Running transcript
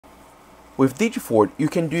With Digifort, you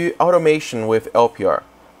can do automation with LPR.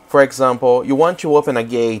 For example, you want to open a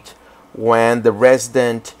gate when the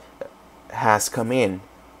resident has come in,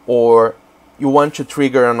 or you want to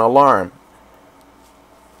trigger an alarm.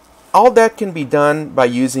 All that can be done by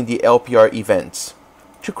using the LPR events.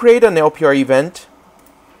 To create an LPR event,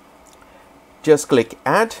 just click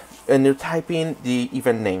Add and you type in the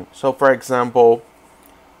event name. So for example,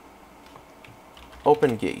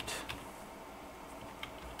 open gate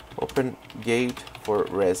for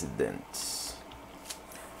residents.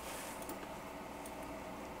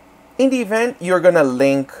 In the event, you're gonna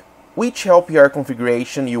link which LPR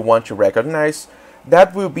configuration you want to recognize.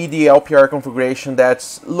 That will be the LPR configuration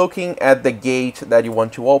that's looking at the gate that you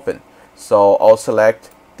want to open. So I'll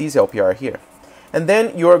select this LPR here. And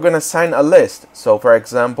then you're going to assign a list. So for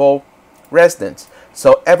example, residents.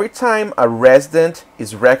 So every time a resident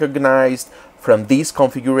is recognized from this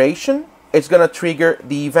configuration, it's going to trigger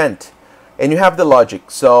the event. And you have the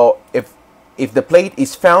logic. So if the plate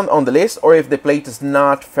is found on the list, or if the plate is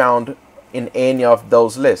not found in any of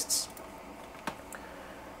those lists.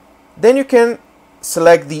 Then you can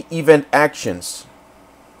select the event actions,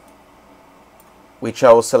 which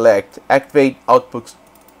I will select activate output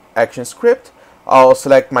action script. I'll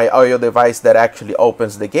select my audio device that actually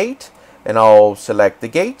opens the gate, and I'll select the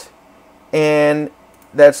gate, and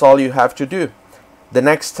that's all you have to do. The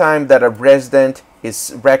next time that a resident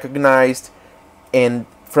is recognized and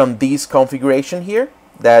from this configuration here,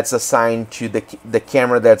 that's assigned to the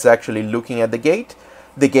camera that's actually looking at the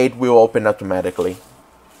gate will open automatically.